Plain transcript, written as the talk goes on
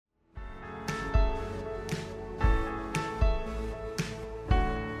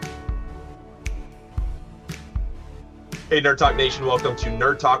Hey, Nerd Talk Nation, welcome to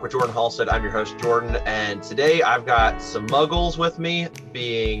Nerd Talk with Jordan Halstead. I'm your host, Jordan, and today I've got some muggles with me,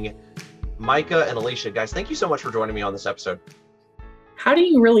 being Micah and Alicia. Guys, thank you so much for joining me on this episode. How do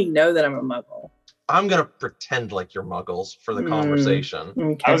you really know that I'm a muggle? I'm going to pretend like you're muggles for the conversation.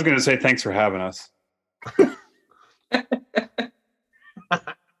 Okay. I was going to say thanks for having us. And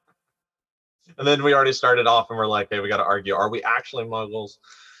then we already started off and we're like, hey, we got to argue. Are we actually muggles?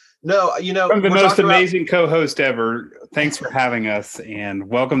 No, you know, from the most amazing co-host ever. Thanks for having us, and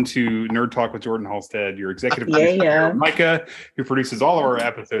welcome to Nerd Talk with Jordan Halstead, your executive producer, Micah, who produces all of our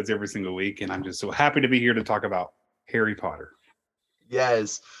episodes every single week. And I'm just so happy to be here to talk about Harry Potter.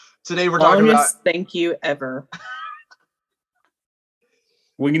 Yes. Today we're talking about thank you ever.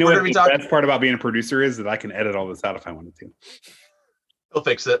 Well, you know what the best part about being a producer is that I can edit all this out if I wanted to. He'll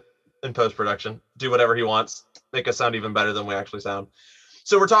fix it in post-production. Do whatever he wants. Make us sound even better than we actually sound.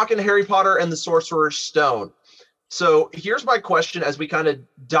 So we're talking Harry Potter and the Sorcerer's Stone. So here's my question as we kind of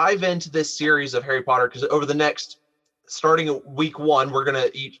dive into this series of Harry Potter, because over the next, starting week one, we're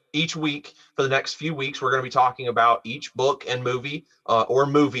going to each week for the next few weeks, we're going to be talking about each book and movie or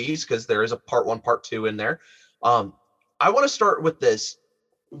movies, because there is a part one, part two in there. I want to start with this.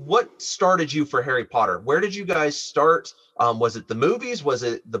 What started you for Harry Potter? Where did you guys start? Was it the movies? Was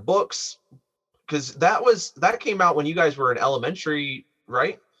it the books? Because that came out when you guys were in elementary,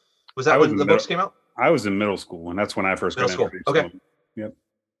 right? Was that when the books came out? I was in middle school, and that's when I first got into it. Okay. Yep.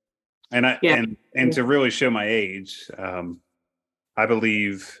 And to really show my age, I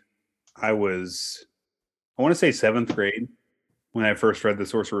believe I want to say 7th grade when I first read The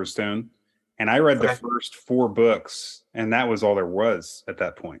Sorcerer's Stone. And I read the first 4 books, and that was all there was at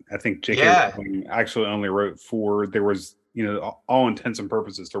that point. I think J.K. Rowling actually only wrote 4. There was, all intents and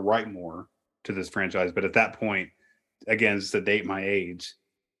purposes to write more to this franchise. But at that point, again, just to date my age,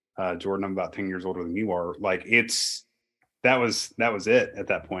 Jordan, I'm about 10 years older than you are. Like that was it at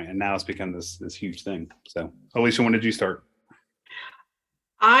that point, and now it's become this huge thing. So, Alicia, when did you start?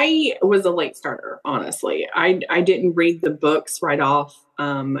 I was a late starter, honestly. I didn't read the books right off.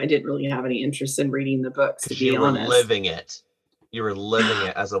 I didn't really have any interest in reading the books, to be honest. You were living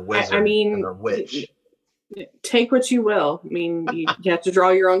it as a wizard. And a witch. Take what you will. I mean, you have to draw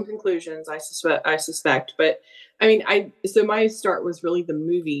your own conclusions, I suspect. But so my start was really the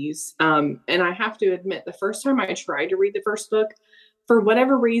movies. And I have to admit, the first time I tried to read the first book, for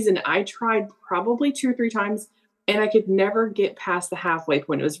whatever reason, I tried probably 2 or 3 times, and I could never get past the halfway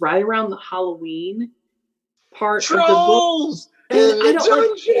point. It was right around the Halloween part of the book.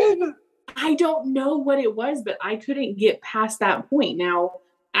 And I don't know what it was, but I couldn't get past that point. Now,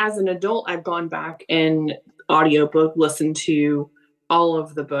 as an adult, I've gone back and audiobook listened to all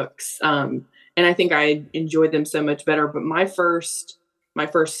of the books. And I think I enjoyed them so much better. But my first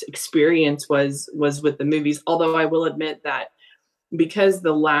experience was with the movies. Although I will admit that because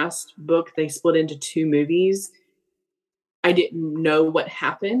the last book they split into 2 movies, I didn't know what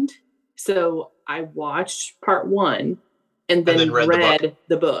happened. So I watched part 1 and then read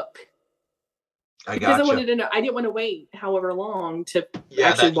the book. Because I wanted to know. I didn't want to wait however long to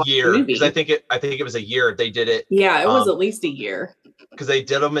actually watch the movie. Because I think it was a year they did it. Yeah, it was at least a year. Because they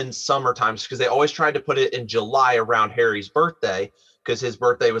did them in summer times, because they always tried to put it in July around Harry's birthday, because his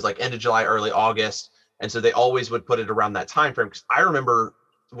birthday was like end of July, early August. And so they always would put it around that time frame. Because I remember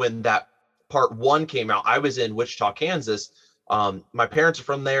when that part 1 came out, I was in Wichita, Kansas. My parents are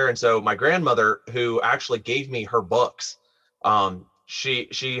from there. And so my grandmother, who actually gave me her books,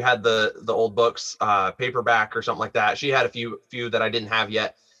 she had the old books, paperback or something like that. She had a few that I didn't have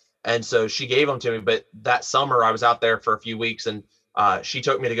yet. And so she gave them to me. But that summer I was out there for a few weeks, and she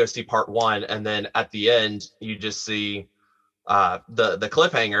took me to go see part 1. And then at the end, you just see the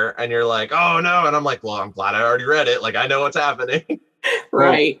cliffhanger, and you're like, oh no. And I'm like, well, I'm glad I already read it. Like, I know what's happening.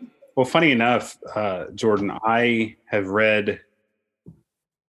 Right. Well, funny enough, Jordan, I have read,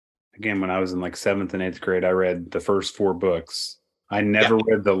 again, when I was in like 7th and 8th grade, I read the first 4 books. I never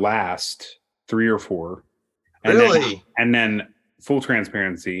read the last 3 or 4. And really? Then full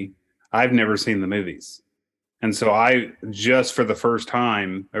transparency, I've never seen the movies. And so I just for the first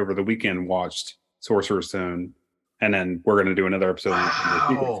time over the weekend watched Sorcerer's Stone. And then we're going to do another episode.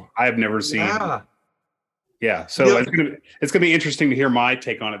 Wow. I have never seen. Yeah. So it's going to be interesting to hear my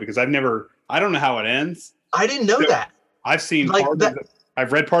take on it, because I don't know how it ends. I didn't know that. I've seen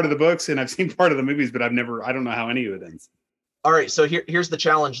I've read part of the books and I've seen part of the movies, but I don't know how any of it ends. All right. So here's the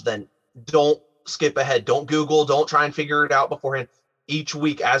challenge then. Don't skip ahead. Don't Google. Don't try and figure it out beforehand. Each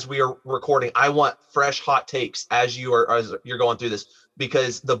week as we are recording, I want fresh hot takes as you're going through this,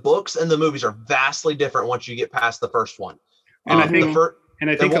 because the books and the movies are vastly different once you get past the first one. And I think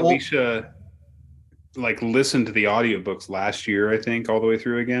Alicia, like listened to the audiobooks last year, I think, all the way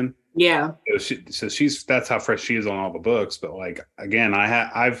through again. Yeah. So she's that's how fresh she is on all the books. But like again,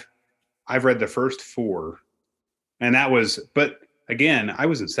 I've read the first 4, and that was. But again, I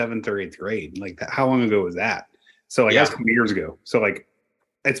was in 7th or 8th grade. Like how long ago was that? So like that's 20 years ago. So like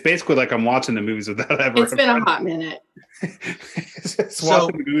it's basically like I'm watching the movies without ever. It's been a hot minute. It's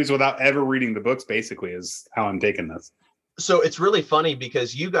watching the movies without ever reading the books. Basically, is how I'm taking this. So it's really funny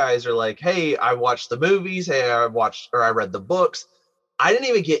because you guys are like, hey, I watched the movies. Hey, I read the books. I didn't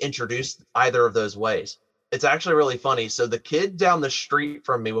even get introduced either of those ways. It's actually really funny. So the kid down the street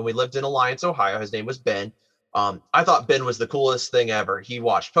from me when we lived in Alliance, Ohio, his name was Ben. I thought Ben was the coolest thing ever. He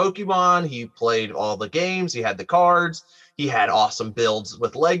watched Pokemon. He played all the games. He had the cards. He had awesome builds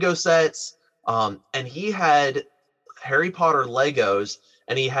with Lego sets. And he had Harry Potter Legos,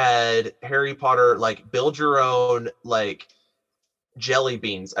 and he had Harry Potter, like build your own, like jelly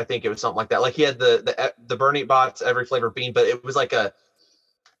beans. I think it was something like that. Like he had the Bernie Bots, every flavor bean, but it was like a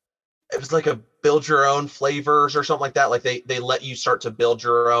build your own flavors or something like that. Like they let you start to build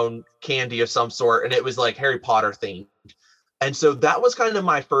your own candy of some sort. And it was like Harry Potter themed. And so that was kind of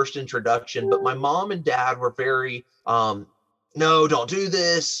my first introduction, but my mom and dad were very, no, don't do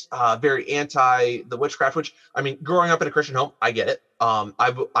this. Very anti the witchcraft, which I mean, growing up in a Christian home, I get it.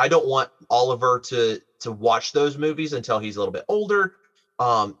 I don't want Oliver to watch those movies until he's a little bit older.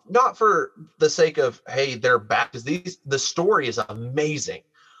 Not for the sake of, hey, they're bad, because the story is amazing.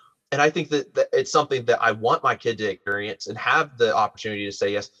 And I think that it's something that I want my kid to experience and have the opportunity to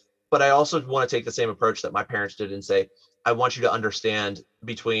say yes. But I also want to take the same approach that my parents did and say, I want you to understand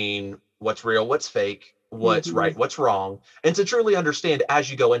between what's real, what's fake, what's right, what's wrong, and to truly understand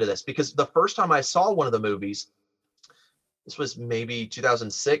as you go into this. Because the first time I saw one of the movies, this was maybe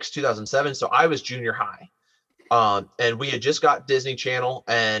 2006, 2007. So I was junior high. And we had just got Disney Channel,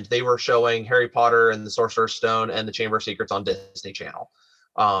 and they were showing Harry Potter and the Sorcerer's Stone and the Chamber of Secrets on Disney Channel.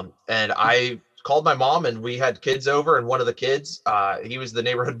 And I called my mom, and we had kids over, and one of the kids, he was the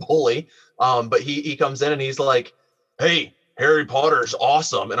neighborhood bully. But he comes in and he's like, hey, Harry Potter's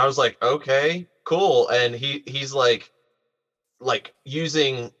awesome. And I was like, okay, cool. And he's like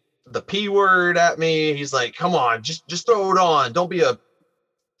using the P word at me. He's like, come on, just throw it on. Don't be a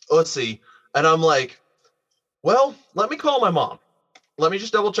ussy. And I'm like, well, let me call my mom. Let me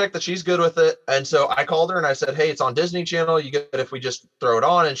just double check that she's good with it. And so I called her and I said, hey, it's on Disney Channel. You good if we just throw it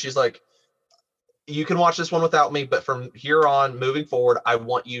on? And she's like, you can watch this one without me, but from here on moving forward, I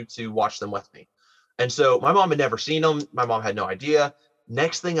want you to watch them with me. And so my mom had never seen them. My mom had no idea.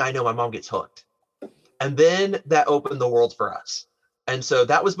 Next thing I know, my mom gets hooked. And then that opened the world for us. And so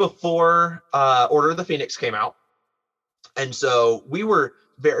that was before Order of the Phoenix came out. And so we were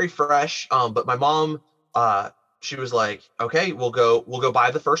very fresh. But my mom, she was like, okay, we'll go buy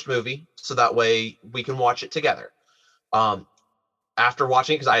the first movie so that way we can watch it together. After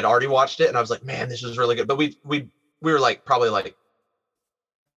watching it, because I had already watched it, and I was like, man, this is really good. But we were like probably like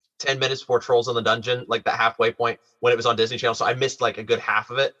 10 minutes before Trolls in the Dungeon, like the halfway point when it was on Disney Channel. So I missed like a good half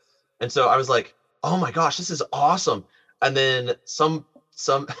of it. And so I was like, oh my gosh, this is awesome. And then someone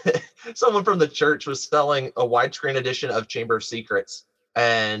from the church was selling a widescreen edition of Chamber of Secrets,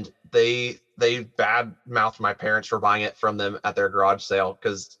 and they bad mouthed my parents for buying it from them at their garage sale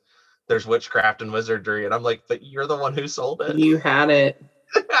because there's witchcraft and wizardry. And I'm like, but you're the one who sold it. You had it.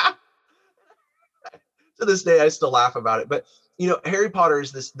 To this day, I still laugh about it. But you know, Harry Potter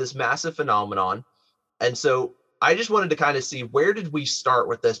is this massive phenomenon. And so I just wanted to kind of see, where did we start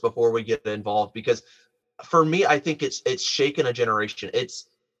with this before we get involved? Because for me, I think it's shaken a generation.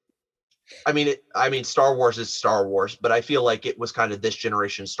 I mean, Star Wars is Star Wars, but I feel like it was kind of this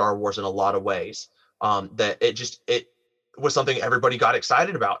generation Star Wars in a lot of ways. That it was something everybody got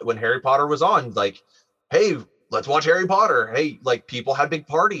excited about when Harry Potter was on. Like, hey, let's watch Harry Potter. Hey, like people had big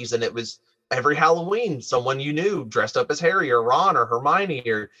parties, and it was every Halloween, someone you knew dressed up as Harry or Ron or Hermione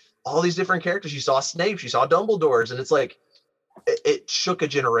or all these different characters. You saw Snape, you saw Dumbledore's, and it's like, it shook a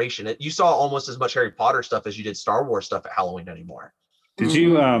generation. You saw almost as much Harry Potter stuff as you did Star Wars stuff at Halloween anymore. Did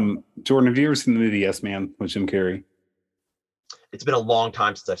you, Jordan, have you ever seen the movie Yes Man with Jim Carrey? It's been a long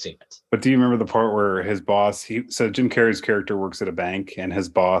time since I've seen it. But do you remember the part where his boss, so Jim Carrey's character works at a bank, and his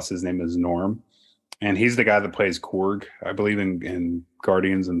boss, his name is Norm. And he's the guy that plays Korg, I believe, in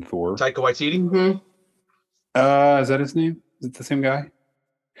Guardians and Thor. Taika Waititi? Mm-hmm. Is that his name? Is it the same guy?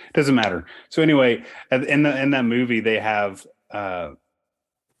 Doesn't matter. So anyway, in that movie, they have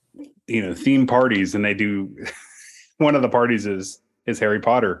theme parties, and they do one of the parties is Harry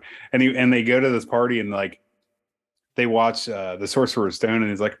Potter, and they go to this party, and like they watch the Sorcerer's Stone,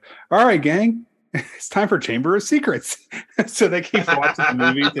 and he's like, all right, gang, it's time for Chamber of Secrets. So they keep watching the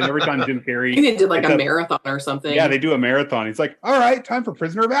movies, and every time Jim Carrey, I think they did like a marathon or something. Yeah, they do a marathon. He's like, all right, time for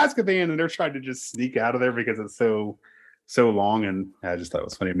Prisoner of Azkaban, and they're trying to just sneak out of there because it's so long. And I just thought it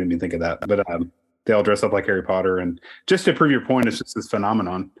was funny. It made me think of that. But they all dress up like Harry Potter, and just to prove your point, it's just this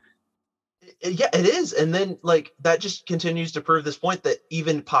phenomenon. Yeah, it is. And then like that just continues to prove this point that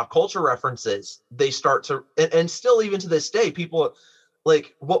even pop culture references, they start to, and still even to this day, people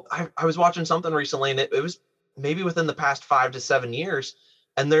like, well, I was watching something recently, and it was maybe within the past 5 to 7 years,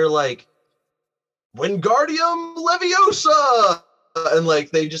 and they're like, Wingardium Leviosa, and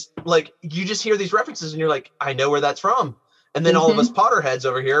like they just like, you just hear these references and you're like, I know where that's from. And then all of us Potterheads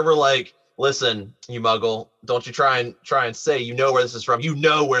over here were like, listen, you muggle, don't you try and say you know where this is from. You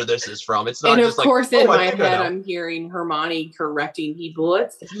know where this is from. It's not. And of course, in my head, I'm hearing Hermione correcting people.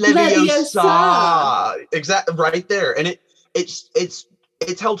 It's Leviosa. Exactly, right there. And it's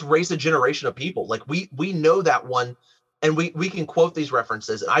helped raise a generation of people. Like we know that one, and we can quote these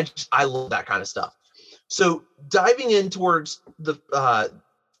references. And I love that kind of stuff. So diving in towards the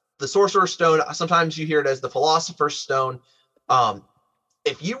Sorcerer's Stone, sometimes you hear it as the Philosopher's Stone.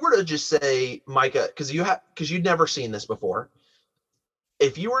 If you were to just say, Micah, because you'd never seen this before,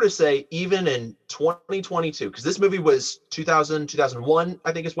 if you were to say, even in 2022, because this movie was 2001,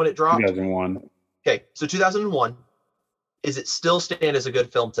 I think is when it dropped. 2001. Okay, so 2001, is it still stand as a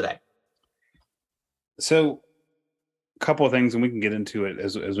good film today? So, a couple of things, and we can get into it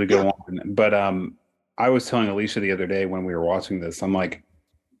as we go on. But I was telling Alicia the other day when we were watching this, I'm like,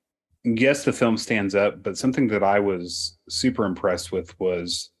 yes, the film stands up, but something that I was super impressed with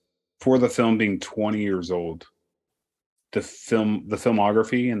was, for the film being 20 years old, the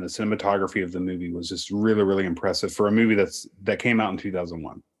filmography and the cinematography of the movie was just really, really impressive for a movie that came out in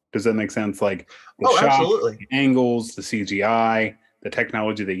 2001. Does that make sense? Like the shots, absolutely. The angles, the CGI, the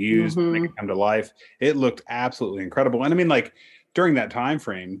technology they used to make it come to life. It looked absolutely incredible. And I mean, like, during that time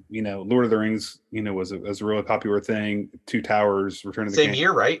frame, Lord of the Rings, was a really popular thing. Two Towers, Return of the King. Same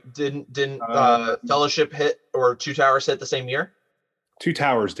year, right? Didn't Fellowship hit, or Two Towers hit the same year? Two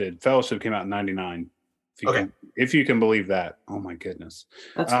Towers did. Fellowship came out in 99. If you can believe that. Oh my goodness.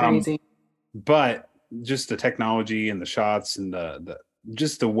 That's crazy. But just the technology and the shots and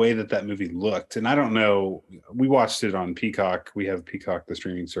just the way that movie looked. And I don't know, we watched it on Peacock. We have Peacock, the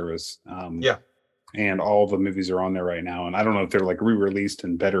streaming service. And all the movies are on there right now. And I don't know if they're like re-released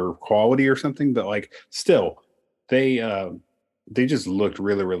in better quality or something, but like still, they just looked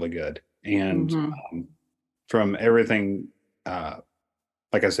really, really good. And from everything,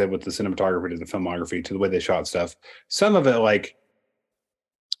 like I said, with the cinematography to the filmography to the way they shot stuff, some of it, like,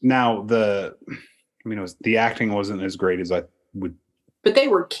 now the acting wasn't as great as I would. But they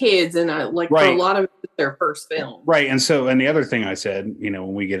were kids, and for a lot of it, it's their first film. Right. And the other thing I said,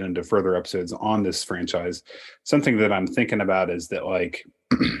 when we get into further episodes on this franchise, something that I'm thinking about is that, like,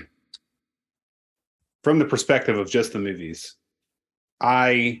 from the perspective of just the movies,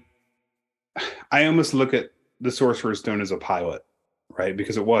 I almost look at the Sorcerer's Stone as a pilot, right?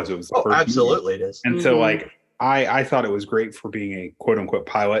 Because it was the first absolutely movie. It is. And so, like, I thought it was great for being a quote unquote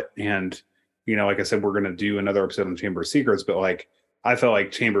pilot. And, like I said, we're going to do another episode on Chamber of Secrets, but like, I felt like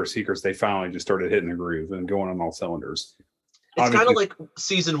Chamber of Secrets, they finally just started hitting the groove and going on all cylinders. It's kind of like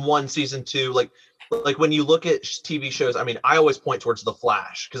season 1, season 2, like when you look at TV shows. I mean, I always point towards The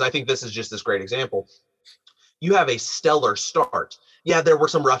Flash because I think this is just this great example. You have a stellar start. Yeah, there were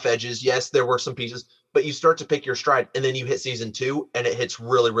some rough edges. Yes, there were some pieces, but you start to pick your stride, and then you hit season 2 and it hits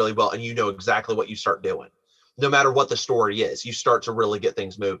really, really well. And you know exactly what you start doing. No matter what the story is, you start to really get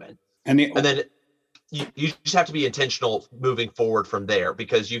things moving. And then you just have to be intentional moving forward from there,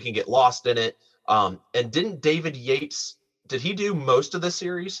 because you can get lost in it. And didn't David Yates, did he do most of the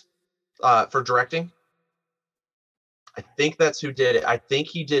series for directing? I think that's who did it. I think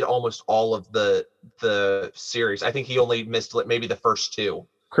he did almost all of the series. I think he only missed maybe the first 2.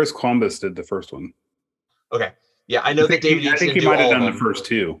 Chris Columbus did the first one. Okay. Yeah, I know that David Yates didn't do all of them. I think he might have done the first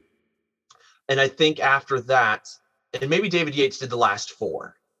 2. And I think after that, and maybe David Yates did the last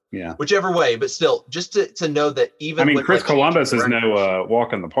 4. Yeah. Whichever way, but still, just to know that even with, Chris Columbus is no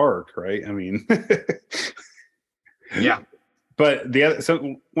walk in the park, right? I mean, yeah. But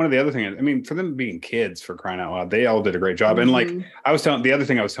one of the other things, for them being kids, for crying out loud, they all did a great job. And like the other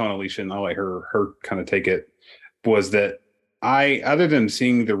thing I was telling Alicia, and I'll let her kind of take it, was that other than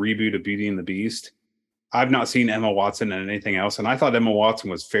seeing the reboot of Beauty and the Beast, I've not seen Emma Watson in anything else. And I thought Emma Watson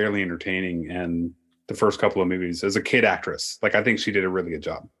was fairly entertaining in the first couple of movies as a kid actress. Like, I think she did a really good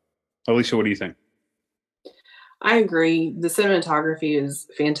job. Alicia, what do you think? I agree. The cinematography is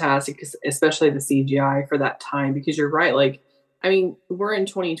fantastic, especially the CGI for that time, because you're right. Like, I mean, we're in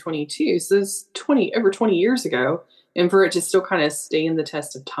 2022, so this over 20 years ago, and for it to still kind of stay in the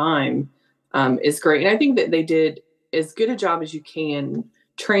test of time is great. And I think that they did as good a job as you can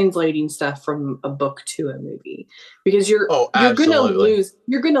translating stuff from a book to a movie, because you're going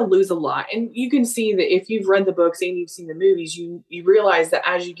to lose a lot. And you can see that if you've read the books and you've seen the movies, you realize that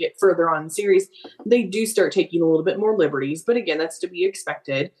as you get further on in the series, they do start taking a little bit more liberties. But again, that's to be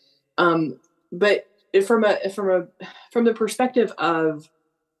expected. But from the perspective of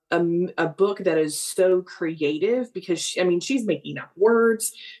a book that is so creative, because she's making up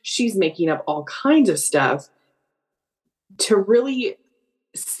words, she's making up all kinds of stuff, to really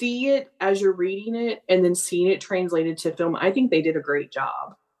see it as you're reading it and then seeing it translated to film, I think they did a great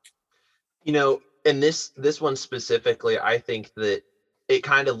job. And this one specifically, I think that it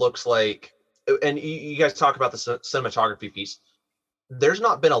kind of looks like, and you guys talk about the cinematography piece. There's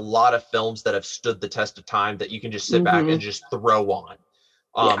not been a lot of films that have stood the test of time that you can just sit back and just throw on.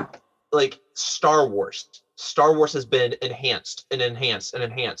 Like Star Wars has been enhanced.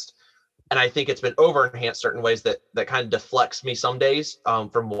 And I think it's been over enhanced certain ways that kind of deflects me some days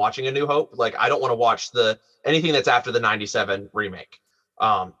from watching A New Hope. Like, I don't want to watch anything that's after the 97 remake.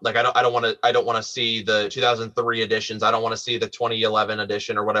 Like, I don't want to see the 2003 editions. I don't want to see the 2011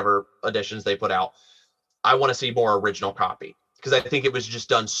 edition or whatever editions they put out. I want to see more original copy, because I think it was just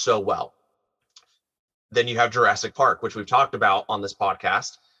done so well. Then you have Jurassic Park, which we've talked about on this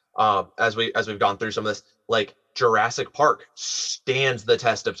podcast as we've gone through some of this. Like, Jurassic Park stands the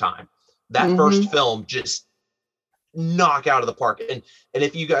test of time. That first film just knock out of the park. And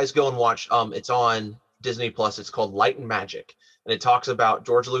if you guys go and watch, it's on Disney Plus. It's called Light and Magic, and it talks about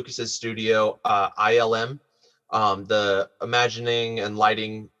George Lucas's studio, ILM, the Imagining and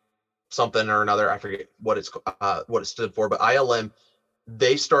Lighting something or another. I forget what it stood for, but ILM.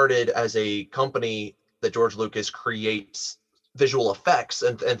 They started as a company that George Lucas creates visual effects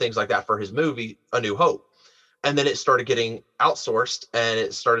and things like that for his movie A New Hope. And then it started getting outsourced, and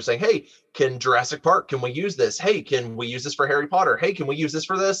it started saying, hey, can Jurassic Park, can we use this? Hey, can we use this for Harry Potter? Hey, can we use this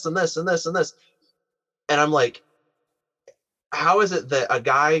for this and this and this and this? And I'm like, how is it that a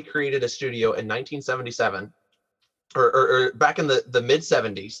guy created a studio in 1977 or back in the mid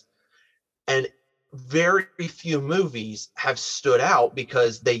 70s, and very few movies have stood out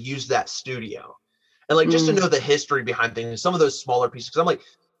because they used that studio? And like, just to know the history behind things, some of those smaller pieces, because I'm like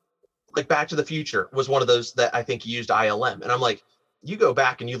Back to the Future was one of those that I think used ILM. And I'm like, you go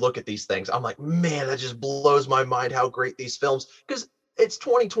back and you look at these things, I'm like, man, that just blows my mind how great these films, because it's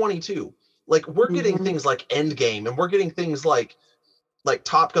 2022. Like, we're getting things like Endgame, and we're getting things like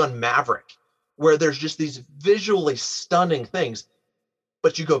Top Gun Maverick, where there's just these visually stunning things.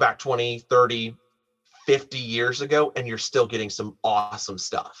 But you go back 20, 30, 50 years ago, and you're still getting some awesome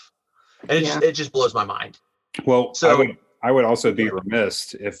stuff. And it just blows my mind. Well, so I would also be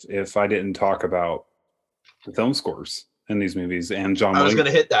remiss if I didn't talk about the film scores in these movies and John Williams. I was going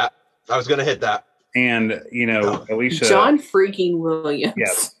to hit that. And, Alicia. John freaking Williams.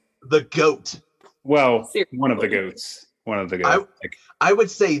 Yes. The GOAT. Well, seriously. One of the goats. I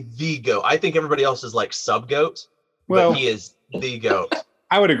would say the GOAT. I think everybody else is like sub-GOAT. Well, but he is the GOAT.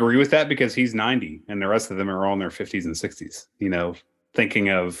 I would agree with that, because he's 90 and the rest of them are all in their 50s and 60s. Thinking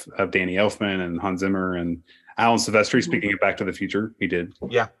of Danny Elfman and Hans Zimmer and Alan Silvestri, speaking of Back to the Future, he did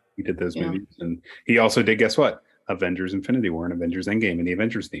those movies. And he also did, guess what? Avengers Infinity War and Avengers Endgame and the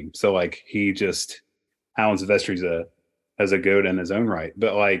Avengers theme. So Alan Silvestri's as a goat in his own right.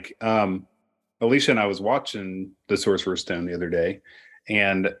 But Alicia and I was watching The Sorcerer's Stone the other day,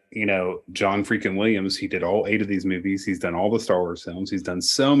 and John freaking Williams, he did all 8 of these movies. He's done all the Star Wars films. He's done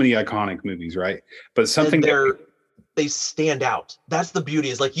so many iconic movies, right? But something they stand out. That's the beauty,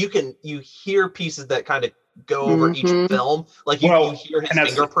 is like you hear pieces that kind of go over each film, like you hear his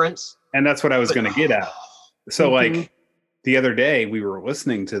fingerprints. And that's what I was going to get at. So the other day we were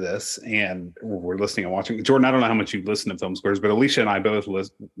listening to this, and we're listening and watching. Jordan, I don't know how much you listen to film scores, but Alicia and I both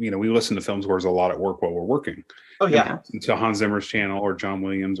we listen to film scores a lot at work while we're working. Oh yeah. To Hans Zimmer's channel or John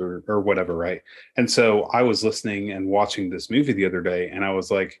Williams or whatever, right? And so I was listening and watching this movie the other day, and I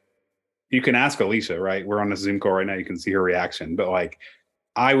was like, you can ask Alicia, right? We're on a Zoom call right now. You can see her reaction. But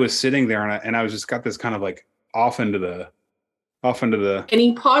I was sitting there and I was just got this kind of off into the. And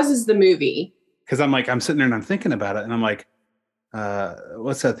he pauses the movie. Because I'm sitting there and I'm thinking about it, and I'm like,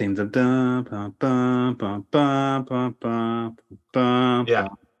 what's that theme? Yeah.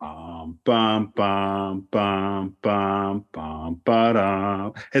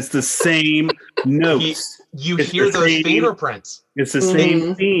 It's the same notes. You hear those fingerprints. It's the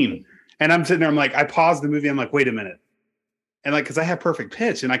same theme. And I'm sitting there, I paused the movie, I'm like, wait a minute. And because I have perfect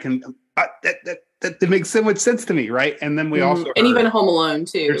pitch and I can That makes so much sense to me, right? And then we also and even Home Alone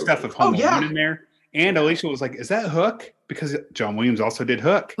too. There's stuff of Home Alone in there. And Alicia was like, "Is that Hook?" Because John Williams also did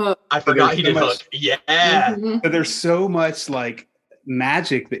Hook. I forgot he did Hook. Yeah. But there's so much like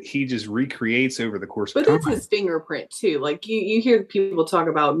magic that he just recreates over the course of time. But that's his fingerprint too. Like you hear people talk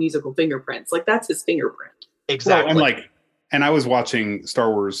about musical fingerprints. Like that's his fingerprint. Exactly. Well, and I was watching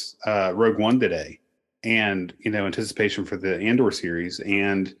Star Wars Rogue One today, and anticipation for the Andor series,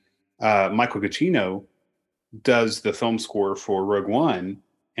 and Michael Giacchino does the film score for Rogue One.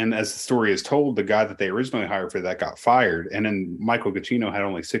 And as the story is told, the guy that they originally hired for that got fired. And then Michael Giacchino had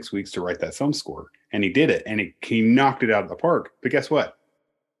only 6 weeks to write that film score. And he did it. And he knocked it out of the park. But guess what?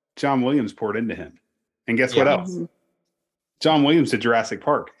 John Williams poured into him. And guess what else? John Williams did Jurassic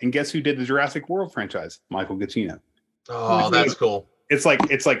Park. And guess who did the Jurassic World franchise? Michael Giacchino. Oh, that's cool.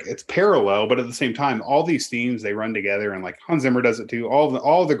 It's parallel, but at the same time, all these themes, they run together. And like Hans Zimmer does it too.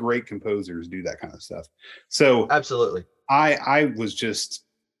 All the great composers do that kind of stuff. So absolutely. I was just...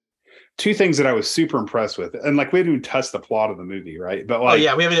 two things that I was super impressed with, and like we haven't even touched the plot of the movie, right? But like,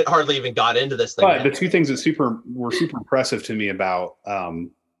 we haven't hardly even got into this thing. But the two things that were super impressive to me about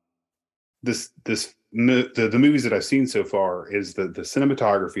the movies that I've seen so far is the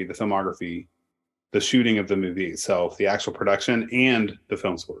cinematography, the filmography, the shooting of the movie itself, the actual production, and the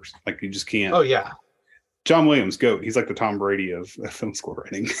film scores. Like you just can't. Oh yeah, John Williams, GOAT. He's like the Tom Brady of film score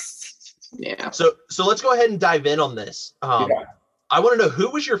writing. Yeah. So let's go ahead and dive in on this. I want to know, who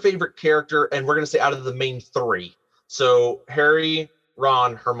was your favorite character, and we're going to say out of the main three. So Harry,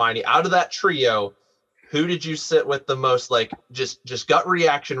 Ron, Hermione. Out of that trio, who did you sit with the most? Like just gut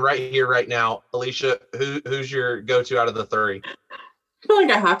reaction right here, right now. Alicia, who's your go-to out of the three? I feel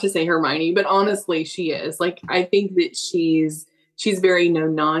like I have to say Hermione, but honestly, she is. Like I think that she's very no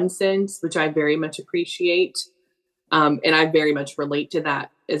nonsense, which I very much appreciate, and I very much relate to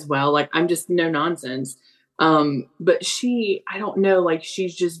that as well. Like I'm just no nonsense. But I don't know, like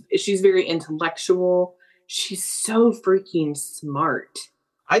she's very intellectual. She's so freaking smart.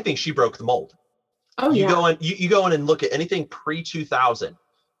 I think she broke the mold. Oh, you go in and look at anything pre-2000,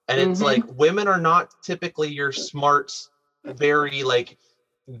 and it's like women are not typically your smarts, very like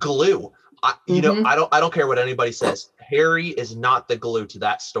glue. I don't care what anybody says. Harry is not the glue to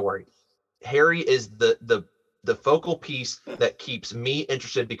that story. Harry is the focal piece that keeps me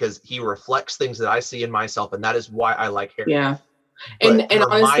interested because he reflects things that I see in myself, and that is why I like Harry. Yeah, and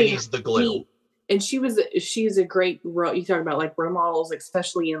honestly, the glue. She's a great role. You talk about like role models,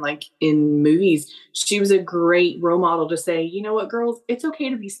 especially in movies. She was a great role model to say, you know what, girls, it's okay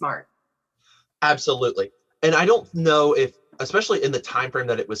to be smart. Absolutely, and I don't know if, especially in the time frame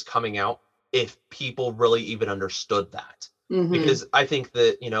that it was coming out, if people really even understood that, because I think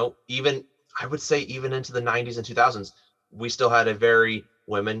that I would say even into the 90s and 2000s, we still had a very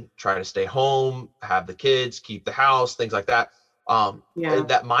women try to stay home, have the kids, keep the house, things like that.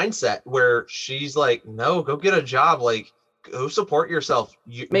 That mindset where she's like, no, go get a job. Like, go support yourself.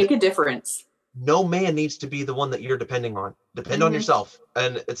 You make a difference. No man needs to be the one that you're depending on. Depend on yourself.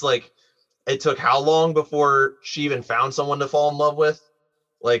 And it's like, it took how long before she even found someone to fall in love with?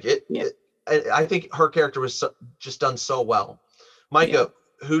 Like I think her character was just done so well. Micah,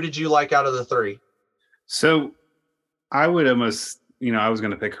 who did you like out of the three? So I would almost, I was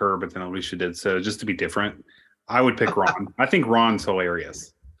going to pick her, but then Alicia did. So just to be different, I would pick Ron. I think Ron's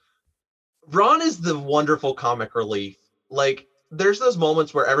hilarious. Ron is the wonderful comic relief. Like there's those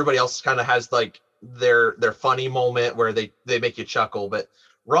moments where everybody else kind of has like their funny moment where they make you chuckle. But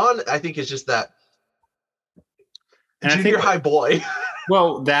Ron, I think, is just that junior high boy.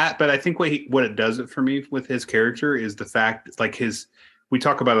 Well, but I think what it does it for me with his character is the fact, like we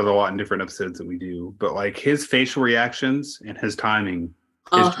talk about it a lot in different episodes that we do, but like his facial reactions and his timing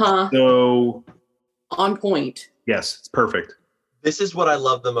is so on point. Yes, it's perfect. This is what I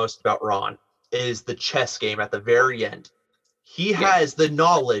love the most about Ron, is the chess game at the very end. He has the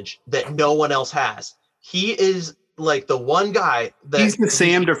knowledge that no one else has. He is like the one guy that he's the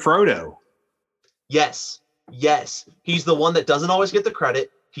Sam to Frodo. Yes. He's the one that doesn't always get the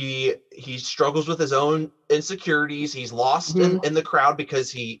credit. He struggles with his own insecurities. He's lost in the crowd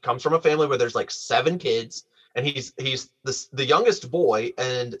because he comes from a family where there's like 7 kids, and he's the youngest boy,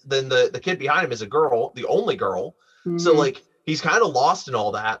 and then the kid behind him is a girl, the only girl. So like he's kind of lost in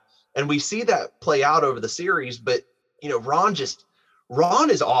all that, and we see that play out over the series. But Ron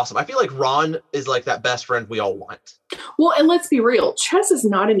is awesome. I feel like Ron is like that best friend we all want. Well, and let's be real, chess is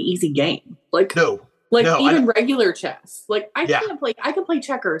not an easy game. Even regular chess. Like I can play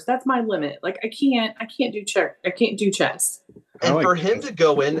checkers. That's my limit. Like I can't do chess. And for him to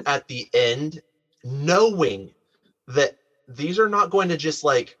go in at the end knowing that these are not going to just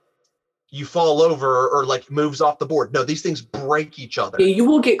like you fall over or like moves off the board. No, these things break each other. Yeah, you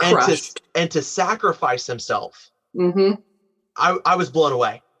will get crushed. And to sacrifice himself. Mm-hmm. I was blown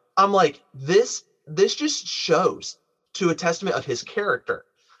away. I'm like, this just shows to a testament of his character.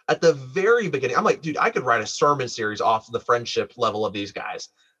 At the very beginning, I'm like, dude, I could write a sermon series off the friendship level of these guys.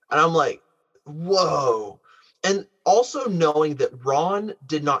 And I'm like, whoa. And also knowing that Ron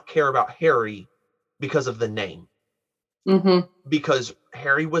did not care about Harry because of the name. Mm-hmm. Because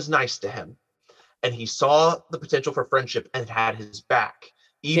Harry was nice to him. And he saw the potential for friendship and had his back.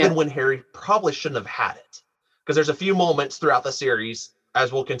 Even when Harry probably shouldn't have had it. Because there's a few moments throughout the series,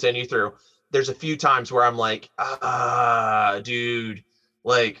 as we'll continue through, there's a few times where I'm like, dude,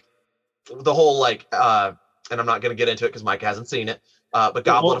 like the whole like, and I'm not going to get into it because Mike hasn't seen it, but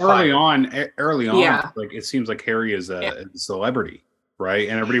Goblet of Fire. Early on, like it seems like Harry is a celebrity, right?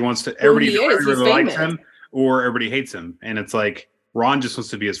 And everybody wants to, everybody really likes him or everybody hates him. And it's like, Ron just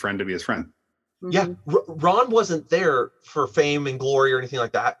wants to be his friend Mm-hmm. Yeah, Ron wasn't there for fame and glory or anything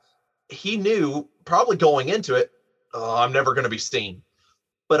like that. He knew probably going into it, I'm never going to be seen.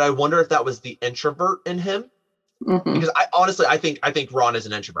 But I wonder if that was the introvert in him. Mm-hmm. Because I think Ron is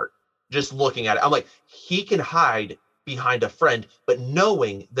an introvert. Just looking at it, I'm like, he can hide behind a friend, but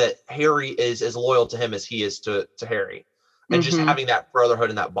knowing that Harry is as loyal to him as he is to Harry, and just having that brotherhood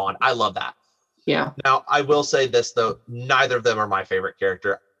and that bond, I love that. Yeah. Now, I will say this though, neither of them are my favorite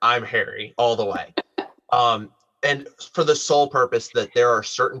character. I'm Harry all the way. And for the sole purpose that there are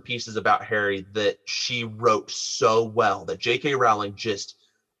certain pieces about Harry that she wrote so well that J.K. Rowling just,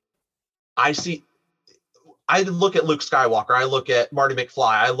 I look at Luke Skywalker, I look at Marty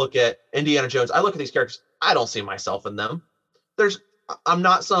McFly, I look at Indiana Jones, I look at these characters, I don't see myself in them. I'm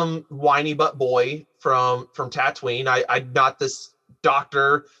not some whiny butt boy from Tatooine. I'm not this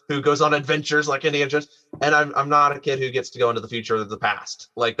doctor who goes on adventures like Indiana Jones, and I'm not a kid who gets to go into the future or the past.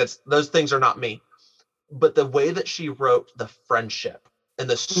 Like those things are not me. But the way that she wrote the friendship and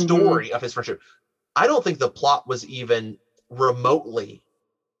the story of his friendship, I don't think the plot was even remotely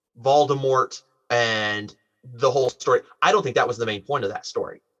Voldemort and the whole story. I don't think that was the main point of that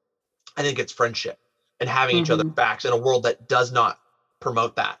story. I think it's friendship and having each other's backs in a world that does not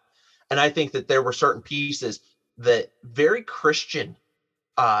promote that. And I think that there were certain pieces that very Christian,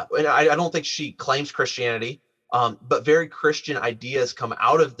 and I don't think she claims Christianity, but very Christian ideas come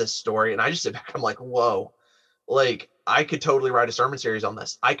out of this story. And I just sit back, I'm like, whoa, like I could totally write a sermon series on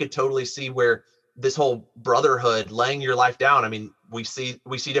this. I could totally see where this whole brotherhood, laying your life down. I mean, we see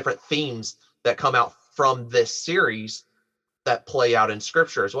different themes that come out from this series that play out in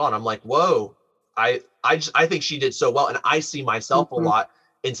scripture as well. And I'm like, whoa, I think she did so well. And I see myself a lot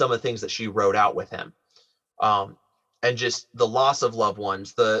in some of the things that she wrote out with him. And just the loss of loved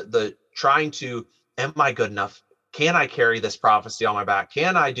ones, the trying to, am I good enough? Can I carry this prophecy on my back?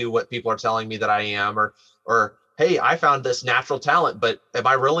 Can I do what people are telling me that I am? Or hey, I found this natural talent, but am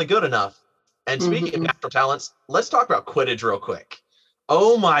I really good enough? And speaking of natural talents, let's talk about Quidditch real quick.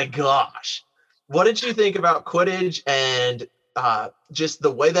 Oh my gosh. What did you think about Quidditch and just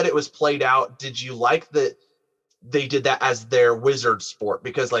the way that it was played out? Did you like that they did that as their wizard sport?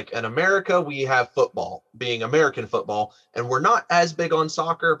 Because like in America, we have football being American football, and we're not as big on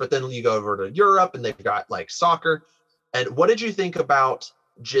soccer, but then you go over to Europe and they've got like soccer. And what did you think about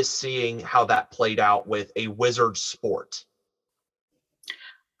just seeing how that played out with a wizard sport?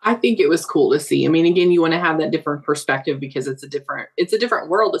 I think it was cool to see. I mean, again, you want to have that different perspective because it's a different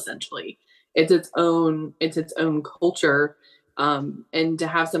world, essentially. It's its own culture. And to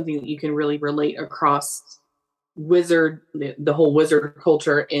have something that you can really relate across the whole wizard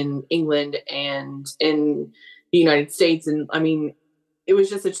culture in England and in the United States. And I mean, it was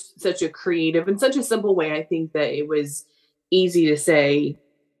just such a creative and such a simple way. I think that it was easy to say,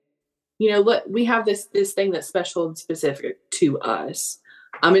 look, we have this thing that's special and specific to us.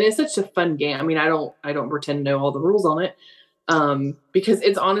 I mean, it's such a fun game. I mean, I don't pretend to know all the rules on it, because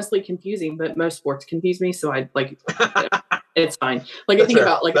it's honestly confusing, but most sports confuse me. So I like, it's fine. Like I think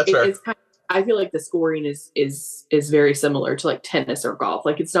about like, it's kind of, I feel like the scoring is very similar to like tennis or golf.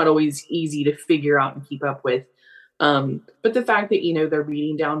 Like it's not always easy to figure out and keep up with. But the fact that, they're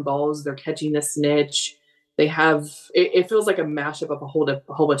beating down balls, they're catching the snitch, they have, it feels like a mashup of a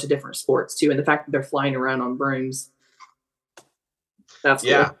whole bunch of different sports too. And the fact that they're flying around on brooms. That's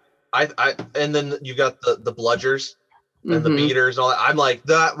cool. I and then you got the bludgers and the beaters and all that. I'm like,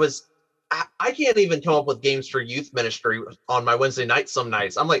 I can't even come up with games for youth ministry on my Wednesday nights some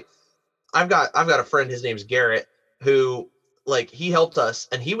nights. I'm like, I've got a friend, his name's Garrett, who like he helped us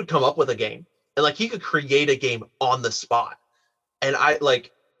and he would come up with a game and like he could create a game on the spot. And I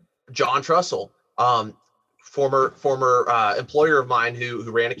like John Trussell, former employer of mine who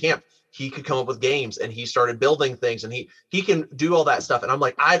ran a camp. he could come up with games, and he started building things, and he can do all that stuff. And I'm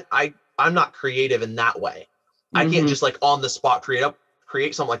like, I'm not creative in that way. I can't just like on the spot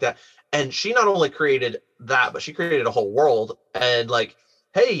create something like that. And she not only created that, but she created a whole world, and like,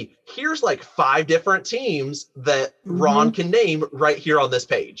 hey, here's like 5 different teams that Ron can name right here on this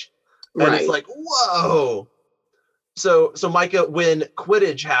page. And it's like, whoa. So Micah, when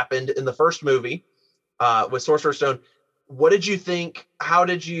Quidditch happened in the first movie with Sorcerer's Stone, what did you think? How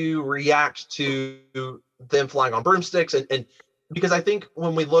did you react to them flying on broomsticks? And because I think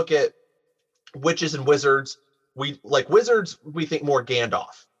when we look at witches and wizards, we like wizards, we think more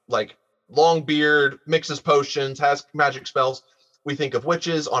Gandalf, like long beard, mixes potions, has magic spells. We think of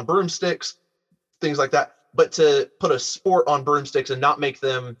witches on broomsticks, things like that. But to put a sport on broomsticks and not make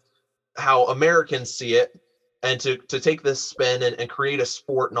them how Americans see it, and to take this spin and create a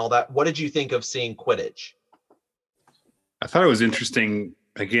sport and all that, what did you think of seeing Quidditch? I thought it was interesting.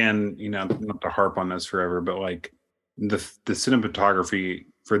 Again, not to harp on this forever, but like the cinematography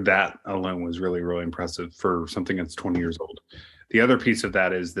for that alone was really, really impressive for something that's 20 years old. The other piece of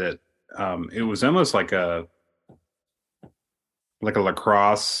that is that it was almost like a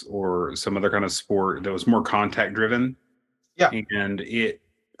lacrosse or some other kind of sport that was more contact driven. Yeah. And it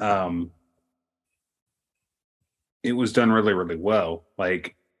was done really, really well.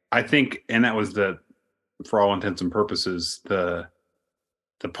 Like, I think, and that was for all intents and purposes, the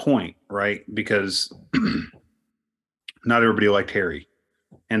point, right? Because not everybody liked Harry.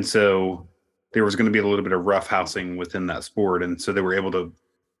 And so there was going to be a little bit of roughhousing within that sport. And so they were able to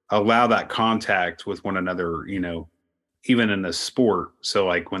allow that contact with one another, even in the sport. So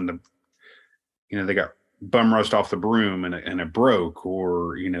like when they got bum rushed off the broom and it broke,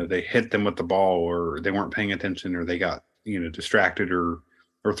 or, they hit them with the ball, or they weren't paying attention, or they got, distracted or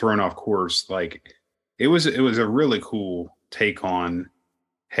thrown off course. Like it was a really cool take on,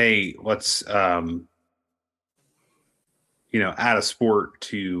 hey, let's, add a sport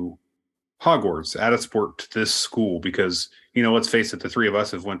to Hogwarts, add a sport to this school, because, let's face it, the 3 of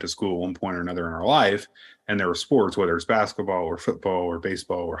us have went to school at one point or another in our life, and there were sports, whether it's basketball or football or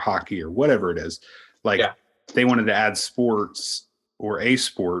baseball or hockey or whatever it is. Like they wanted to add sports or a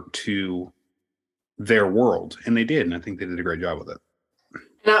sport to their world, and they did. And I think they did a great job with it.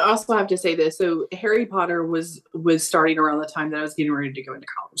 And I also have to say this. So Harry Potter was starting around the time that I was getting ready to go into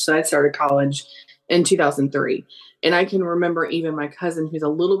college. So I started college in 2003. And I can remember even my cousin, who's a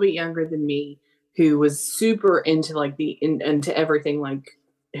little bit younger than me, who was super into like into everything like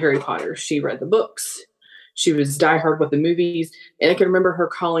Harry Potter. She read the books. She was diehard with the movies. And I can remember her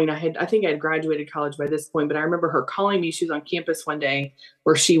calling. I think I had graduated college by this point, but I remember her calling me. She was on campus one day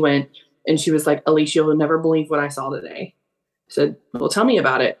where she went, and she was like, "Alicia, you'll never believe what I saw today." I said, "Well, tell me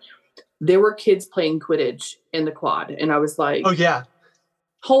about it." There were kids playing Quidditch in the quad. And I was like, "Oh yeah,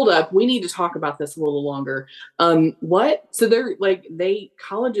 hold up. We need to talk about this a little longer." What? So they're like,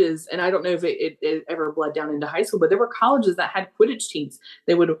 colleges, and I don't know if it ever bled down into high school, but there were colleges that had Quidditch teams.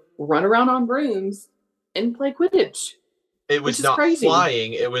 They would run around on brooms and play Quidditch. It was not crazy.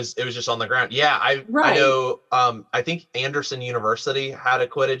 Flying. It was just on the ground. Yeah. I know. I think Anderson University had a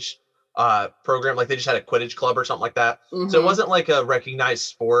Quidditch program. Like they just had a Quidditch club or something like that. Mm-hmm. So it wasn't like a recognized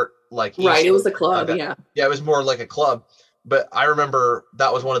sport. Like it was a club. Yeah. It was more like a club. But I remember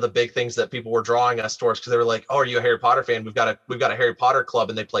that was one of the big things that people were drawing us towards, because they were like, "Oh, are you a Harry Potter fan? We've got a Harry Potter club,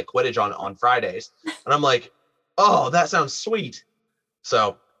 and they play Quidditch on Fridays." And I'm like, "Oh, that sounds sweet."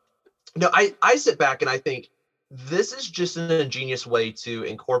 So, no, I sit back and I think this is just an ingenious way to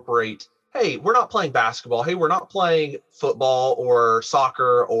incorporate, hey, we're not playing basketball. Hey, we're not playing football or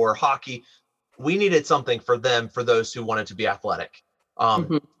soccer or hockey. We needed something for them, for those who wanted to be athletic.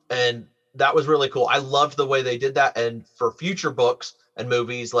 And that was really cool. I loved the way they did that. And for future books and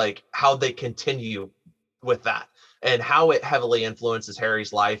movies, like how they continue with that and how it heavily influences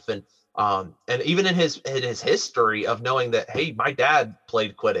Harry's life. And even in his history of knowing that, hey, my dad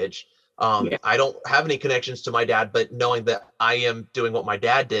played Quidditch. I don't have any connections to my dad, but knowing that I am doing what my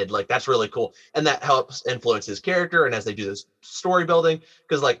dad did, like that's really cool. And that helps influence his character. And as they do this story building,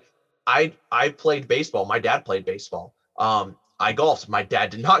 because like I played baseball, my dad played baseball. I golfed, my dad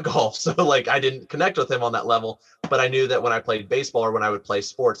did not golf. So like I didn't connect with him on that level, but I knew that when I played baseball or when I would play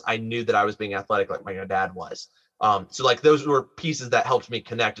sports, I knew that I was being athletic like my dad was. So like those were pieces that helped me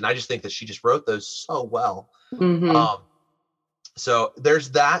connect. And I just think that she just wrote those so well. So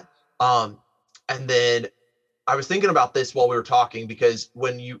there's that. And then I was thinking about this while we were talking, because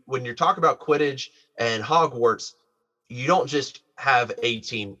when you're talking about Quidditch and Hogwarts, you don't just have a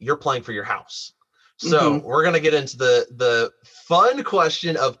team, you're playing for your house. So we're going to get into the fun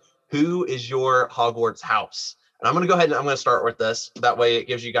question of who is your Hogwarts house? And I'm going to go ahead and I'm going to start with this. That way it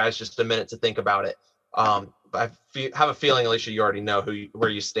gives you guys just a minute to think about it. I have a feeling, Alicia, you already know where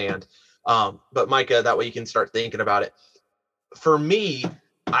you stand. But Micah, that way you can start thinking about it. For me,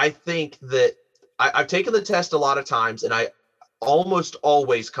 I think that I've taken the test a lot of times, and I almost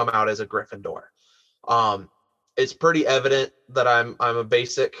always come out as a Gryffindor. It's pretty evident that I'm a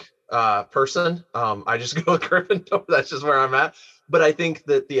basic person. I just go with Gryffindor. That's just where I'm at. But I think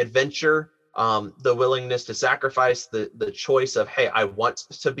that the adventure, the willingness to sacrifice, the choice of, hey, I want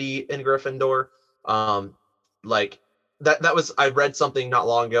to be in Gryffindor, like that was, I read something not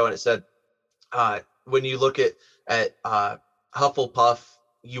long ago, and it said, when you look at Hufflepuff,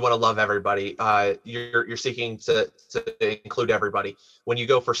 you want to love everybody. You're seeking to include everybody. When you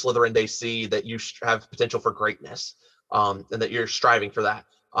go for Slytherin, they see that you have potential for greatness, and that you're striving for that.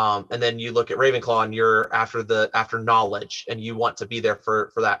 And then you look at Ravenclaw, and you're after knowledge, and you want to be there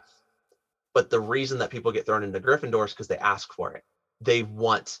for that. But the reason that people get thrown into Gryffindor is because they ask for it. They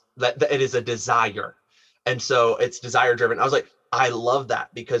want that. It is a desire, and so it's desire driven. I was like, I love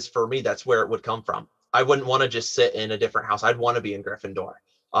that, because for me, that's where it would come from. I wouldn't want to just sit in a different house. I'd want to be in Gryffindor,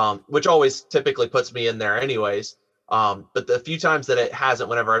 which always typically puts me in there anyways. But the few times that it hasn't,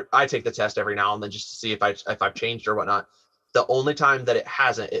 whenever I take the test every now and then just to see if I've changed or whatnot, the only time that it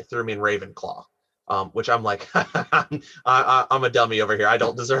hasn't, it threw me in Ravenclaw, which I'm like, I'm a dummy over here. I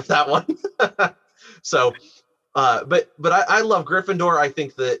don't deserve that one. So, but I love Gryffindor. I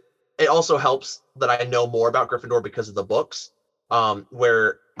think that it also helps that I know more about Gryffindor because of the books.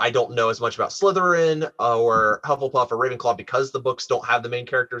 Where I don't know as much about Slytherin or Hufflepuff or Ravenclaw because the books don't have the main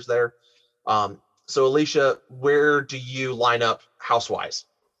characters there. So Alicia, where do you line up house-wise?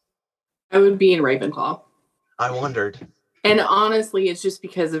 I would be in Ravenclaw. I wondered. And honestly, it's just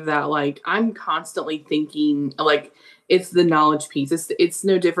because of that. Like, I'm constantly thinking, like, it's the knowledge piece. It's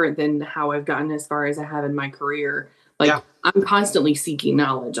no different than how I've gotten as far as I have in my career. Like, yeah. I'm constantly seeking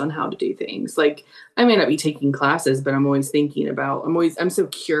knowledge on how to do things. Like, I may not be taking classes, but I'm always thinking about, I'm so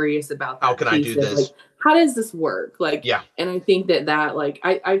curious about that. How can I do this? Like, how does this work? Like, yeah. And I think that like,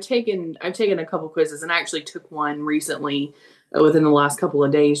 I've taken a couple quizzes, and I actually took one recently within the last couple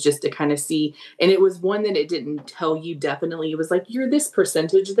of days just to kind of see. And it was one that it didn't tell you definitely. It was like, you're this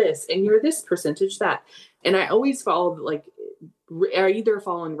percentage this, and you're this percentage that. And I always followed, like, I either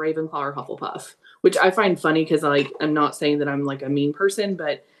fall in Ravenclaw or Hufflepuff, which I find funny because, like, I'm not saying that I'm like a mean person,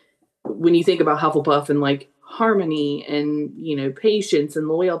 but when you think about Hufflepuff and like harmony and, you know, patience and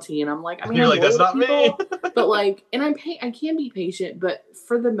loyalty, and I'm like, I mean, you're like, that's not me. But like, and I can be patient, but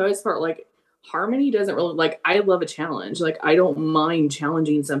for the most part, like, harmony doesn't really, like, I love a challenge. Like, I don't mind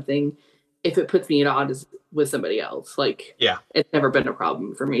challenging something if it puts me at odds with somebody else. Like, yeah, it's never been a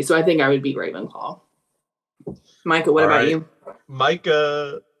problem for me. So I think I would be Ravenclaw. Micah, what about you?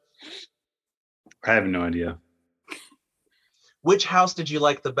 Micah. I have no idea. Which house did you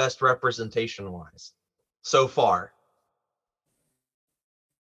like the best representation wise so far?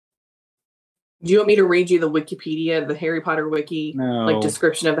 Do you want me to read you the Wikipedia, the Harry Potter wiki, like,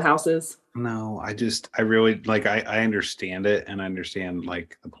 description of the houses? No, I really, like, I understand it, and I understand,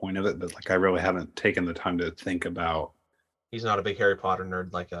 like, the point of it, but, like, I really haven't taken the time to think about. He's not a big Harry Potter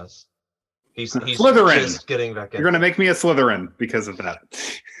nerd like us. He's Slytherin. Just getting back in. You're going to make me a Slytherin because of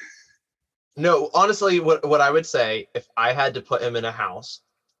that. No, honestly, what I would say, if I had to put him in a house,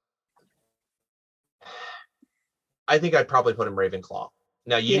 I think I'd probably put him Ravenclaw.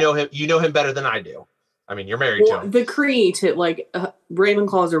 Now, you know him better than I do. I mean, you're married to him. The creative, like,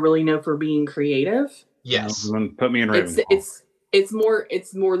 Ravenclaws are really known for being creative. Yes. Put me in Ravenclaw. It's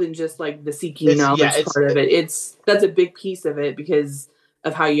more than just, like, the seeking knowledge part of it. That's a big piece of it because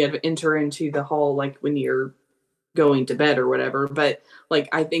of how you have to enter into the hall, like, when you're going to bed or whatever. But, like,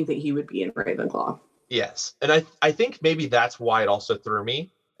 I think that he would be in Ravenclaw. Yes. And I think maybe that's why it also threw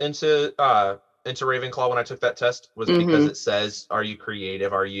me into Ravenclaw when I took that test, was because it says, are you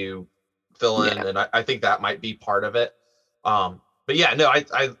creative? Are you fill in? Yeah. And I think that might be part of it. But yeah, no,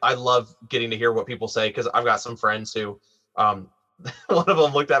 I love getting to hear what people say, because I've got some friends who, one of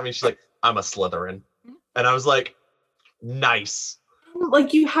them looked at me, she's like, I'm a Slytherin. And I was like, nice.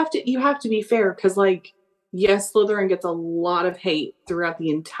 Like, you have to be fair, because, like, yes, Slytherin gets a lot of hate throughout the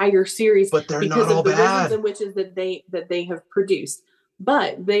entire series, but they're because not all of the bad. Wizards and Witches that they have produced.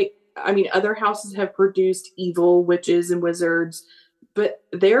 But other houses have produced evil witches and wizards, but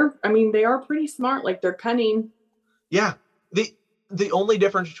they are pretty smart. Like, they're cunning. Yeah. The only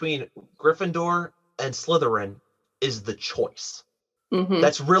difference between Gryffindor and Slytherin is the choice. Mm-hmm.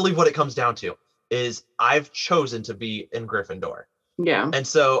 That's really what it comes down to, is I've chosen to be in Gryffindor. Yeah. And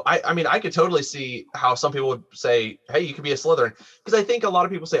so I mean, I could totally see how some people would say, hey, you could be a Slytherin. Because I think a lot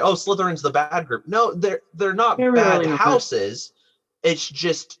of people say, oh, Slytherin's the bad group. No, they're not They're bad really not. houses. It's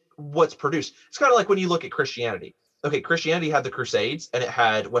just what's produced. It's kind of like when you look at Christianity. Okay, Christianity had the Crusades, and it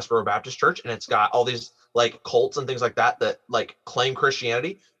had Westboro Baptist Church, and it's got all these like cults and things like that like claim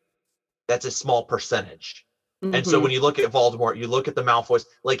Christianity. That's a small percentage. And so when you look at Voldemort, you look at the Malfoys,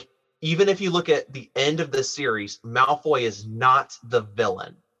 like even if you look at the end of the series, Malfoy is not the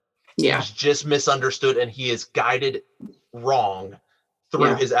villain. Yeah. He's just misunderstood, and he is guided wrong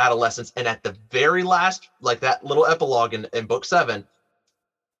through his adolescence. And at the very last, like that little epilogue in book 7,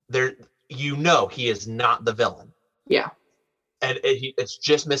 there, he is not the villain. Yeah. And it's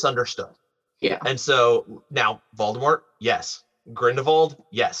just misunderstood. Yeah. And so now Voldemort, yes. Grindelwald,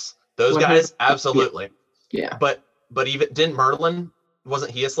 yes. Those guys, absolutely. Yeah. But even didn't Merlin,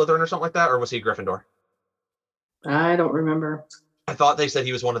 wasn't he a Slytherin or something like that, or was he a Gryffindor? I don't remember. I thought they said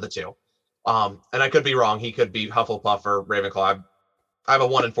he was one of the two. And I could be wrong. He could be Hufflepuff or Ravenclaw. I have a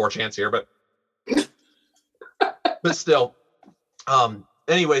 1 in 4 chance here, but but still.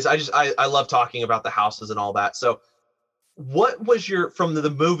 Anyways, I love talking about the houses and all that. So what was from the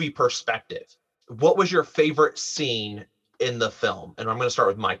movie perspective, what was your favorite scene in the film? And I'm going to start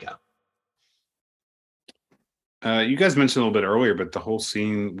with Micah. You guys mentioned a little bit earlier, but the whole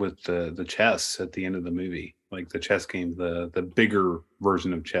scene with the chess at the end of the movie, like the chess game, the bigger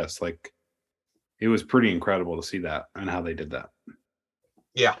version of chess, like it was pretty incredible to see that and how they did that.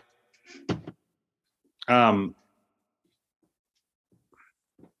 Yeah.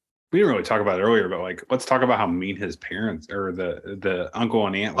 We didn't really talk about it earlier, but like, let's talk about how mean his parents or the uncle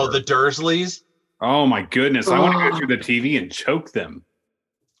and aunt were. Oh, the Dursleys. Oh my goodness! I want to go through the TV and choke them.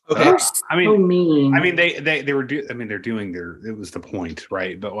 Okay. I mean, so mean. I mean, they were they're doing it was the point,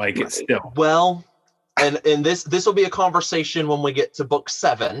 right? But like, it's still well, and this will be a conversation when we get to book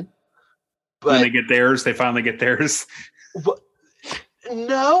 7. But when they get theirs, they finally get theirs.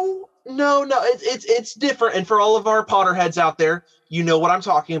 No, it's different. And for all of our Potterheads out there, you know what I'm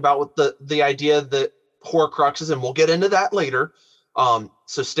talking about with the idea that Horcruxes, and we'll get into that later.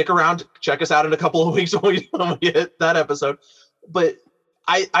 So stick around, check us out in a couple of weeks when we hit that episode. But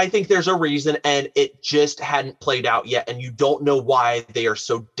I think there's a reason, and it just hadn't played out yet, and you don't know why they are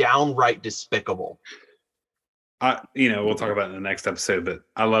so downright despicable. We'll talk about it in the next episode, but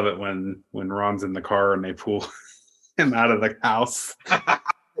I love it when Ron's in the car and they pull him out of the house.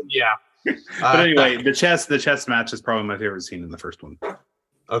 Yeah. But anyway, the chess match is probably my favorite scene in the first one.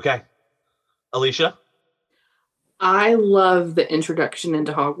 Okay. Alicia? I love the introduction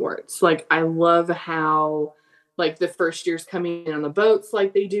into Hogwarts. Like, I love how, like, the first years coming in on the boats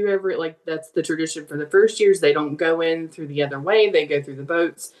like they do that's the tradition for the first years. They don't go in through the other way. They go through the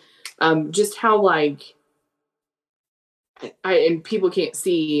boats. Just how, like, and people can't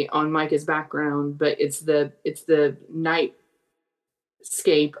see on Micah's background, but it's the nightscape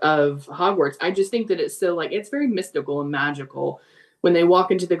of Hogwarts. I just think that it's so, like, it's very mystical and magical when they walk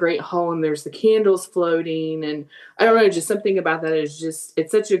into the Great Hall and there's the candles floating, and I don't know, just something about that is just,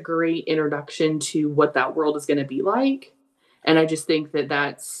 it's such a great introduction to what that world is going to be like. And I just think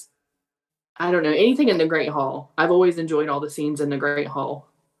that's, I don't know, anything in the Great Hall. I've always enjoyed all the scenes in the Great Hall.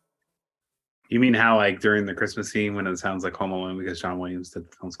 You mean how, like, during the Christmas scene when it sounds like Home Alone because John Williams did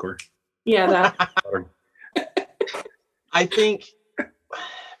the film score? Yeah, that. I think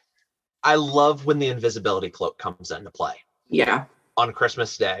I love when the invisibility cloak comes into play. Yeah. On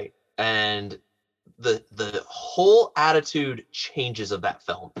Christmas Day, and the whole attitude changes of that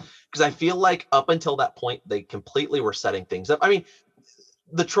film, because I feel like up until that point they completely were setting things up. I mean,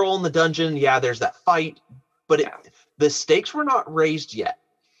 the troll in the dungeon, there's that fight, but the stakes were not raised yet,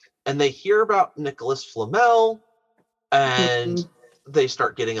 and they hear about Nicholas Flamel, and they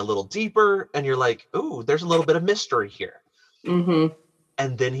start getting a little deeper, and you're like, ooh, there's a little bit of mystery here.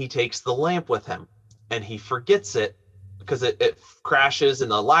 And then he takes the lamp with him, and he forgets it because it crashes in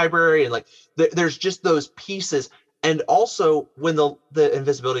the library, and like there's just those pieces. And also when the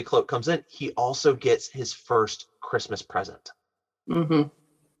invisibility cloak comes in, he also gets his first Christmas present. And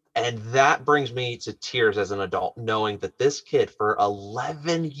that brings me to tears as an adult, knowing that this kid for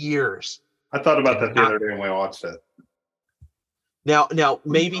 11 years. I thought about that the other day when we watched it. Now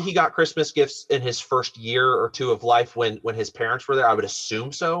maybe he got Christmas gifts in his first year or two of life when his parents were there. I would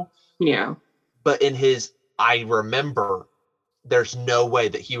assume so. Yeah. But I remember there's no way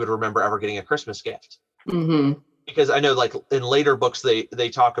that he would remember ever getting a Christmas gift. Because I know, like, in later books, they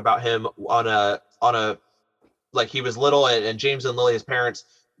talk about him on a like, he was little, and James and Lily, his parents,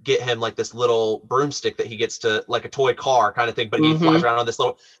 get him like this little broomstick that he gets to, like a toy car kind of thing, but he flies around on this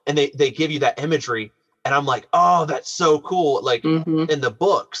little, and they give you that imagery And I'm like, oh, that's so cool. Like Mm-hmm. in the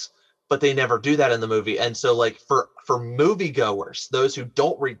books, but they never do that in the movie. And so like for moviegoers, those who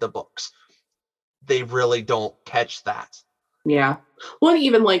don't read the books, they really don't catch that. Yeah. Well,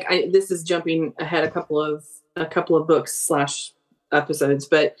 even like this is jumping ahead a couple of books / episodes,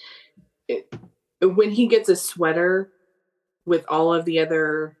 but when he gets a sweater with all of the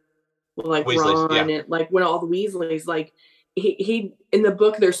other, like Weasleys, Ron and like when all the Weasleys, like he in the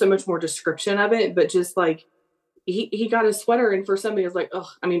book, there's so much more description of it, but just like he got a sweater, and for somebody it's like, oh,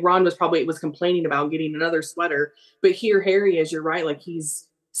 I mean, Ron was complaining about getting another sweater, but here Harry is, you're right, like he's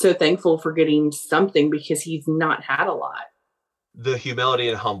so thankful for getting something because he's not had a lot. The humility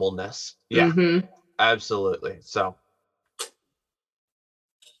and humbleness. Yeah, mm-hmm. Absolutely. So.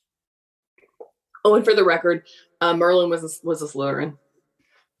 Oh, and for the record, Merlin was a Slytherin.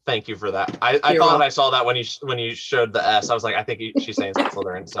 Thank you for that. I thought I saw that when you showed the S. I was like, I think she's saying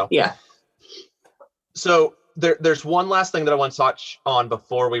Slytherin. So yeah. So there's one last thing that I want to touch on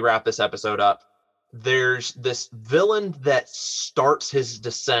before we wrap this episode up. There's this villain that starts his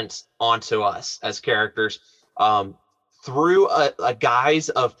descent onto us as characters through a guise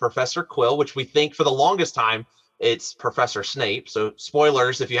of Professor Quill, which we think for the longest time it's Professor Snape. So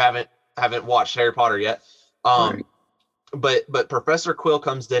spoilers if you haven't watched Harry Potter yet. Right. But Professor Quill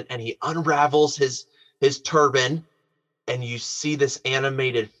comes in and he unravels his turban, and you see this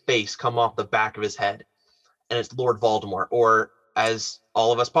animated face come off the back of his head, and it's Lord Voldemort, or as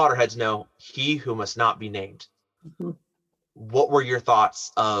all of us Potterheads know, he who must not be named. Mm-hmm. What were your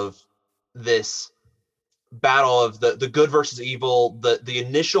thoughts of this battle of the good versus evil, the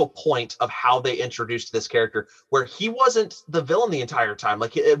initial point of how they introduced this character, where he wasn't the villain the entire time?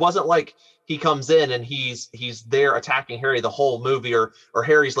 Like it wasn't like he comes in and he's there attacking Harry the whole movie, or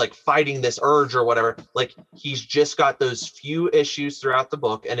Harry's like fighting this urge or whatever. Like he's just got those few issues throughout the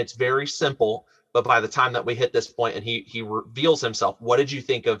book, and it's very simple. But by the time that we hit this point and he reveals himself, what did you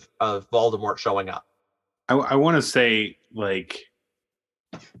think of Voldemort showing up? I want to say, like,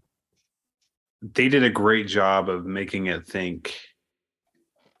 they did a great job of making us think.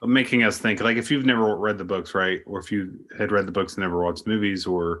 Like, if you've never read the books, right, or if you had read the books and never watched movies,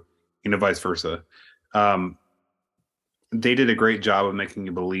 or vice versa, they did a great job of making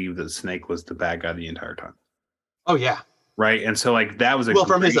you believe that Snape was the bad guy the entire time. Oh yeah, right. And so like that was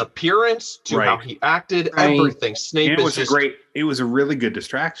from his appearance to how he acted, everything. Snape it was a really good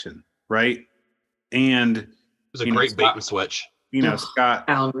distraction, right? And it was a great bait and switch. You know,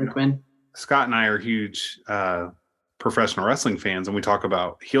 Alan Rickman. Scott and I are huge professional wrestling fans, and we talk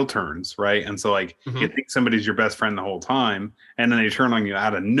about heel turns, right? And so like you think somebody's your best friend the whole time, and then they turn on you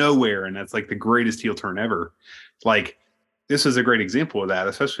out of nowhere, and that's like the greatest heel turn ever. Like this is a great example of that,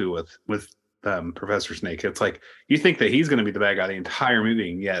 especially with Professor Snape. It's like you think that he's going to be the bad guy the entire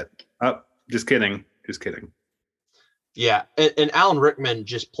movie, and yet, just kidding. Yeah, and Alan Rickman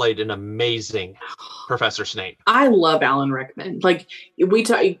just played an amazing Professor Snape. I love Alan Rickman. Like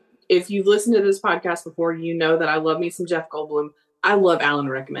if you've listened to this podcast before, you know that I love me some Jeff Goldblum. I love Alan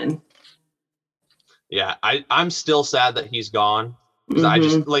Rickman. Yeah, I'm still sad that he's gone, because I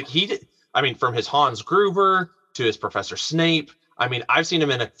just like from his Hans Gruber to his Professor Snape. I mean, I've seen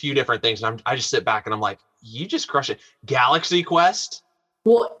him in a few different things, and I just sit back and I'm like, you just crush it. Galaxy Quest.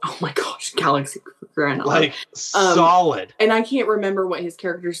 Well, oh my gosh, Galaxy Quest. Like solid. And I can't remember what his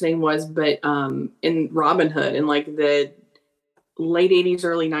character's name was, but in Robin Hood, in like the late 80s,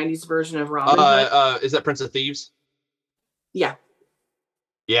 early 90s version of Robin Hood. Is that Prince of Thieves? Yeah.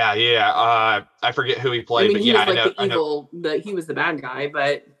 Yeah. I forget who he played, but yeah, I know. He was the bad guy,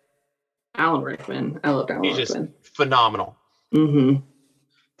 but Alan Rickman. I loved Alan Rickman. He's just phenomenal. Mm-hmm.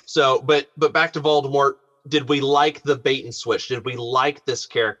 So, but back to Voldemort. Did we like the bait and switch? Did we like this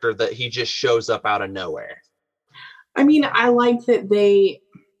character that he just shows up out of nowhere? I mean, I like that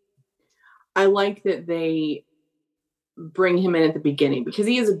they bring him in at the beginning, because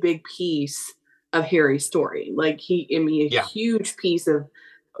he is a big piece of Harry's story. Like a huge piece of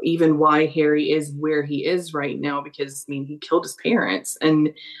even why Harry is where he is right now, because he killed his parents.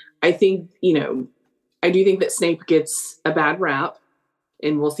 And I think, I do think that Snape gets a bad rap,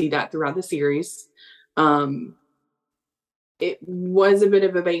 and we'll see that throughout the series. It was a bit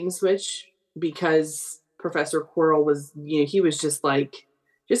of a bait and switch, because Professor Quirrell was, he was just a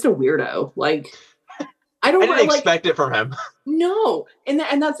weirdo. Like, I didn't expect it from him. No. And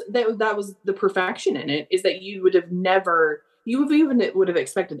that was the perfection in it, is that you would have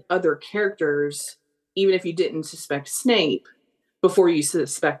expected other characters, even if you didn't suspect Snape, before you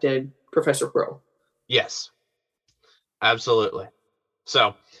suspected Professor Quirrell. Yes, absolutely.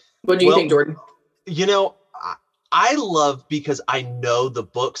 So what do you think, Jordan? I love, because I know the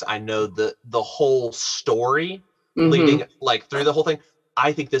books, I know the whole story leading like through the whole thing.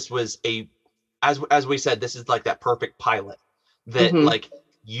 I think this was as we said, this is like that perfect pilot that like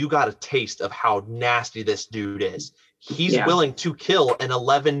you got a taste of how nasty this dude is. He's willing to kill an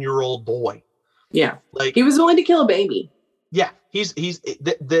 11-year-old boy. Yeah. Like he was willing to kill a baby. Yeah.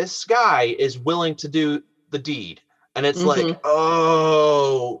 This guy is willing to do the deed. And it's like,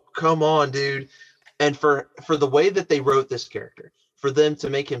 oh, come on, dude. And for the way that they wrote this character, for them to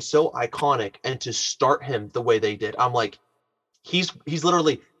make him so iconic and to start him the way they did, I'm like, he's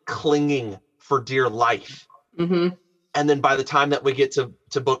literally clinging for dear life. And then by the time that we get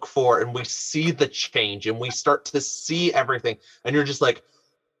to book 4 and we see the change and we start to see everything, and you're just like,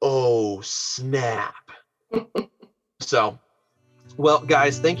 oh, snap. So, well,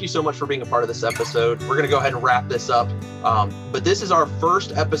 guys, thank you so much for being a part of this episode. We're going to go ahead and wrap this up. But this is our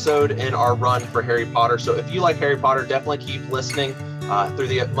first episode in our run for Harry Potter. So if you like Harry Potter, definitely keep listening through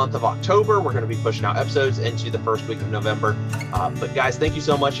the month of October. We're going to be pushing out episodes into the first week of November. But guys, thank you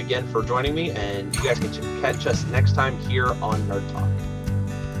so much again for joining me. And you guys can catch us next time here on Nerd Talk.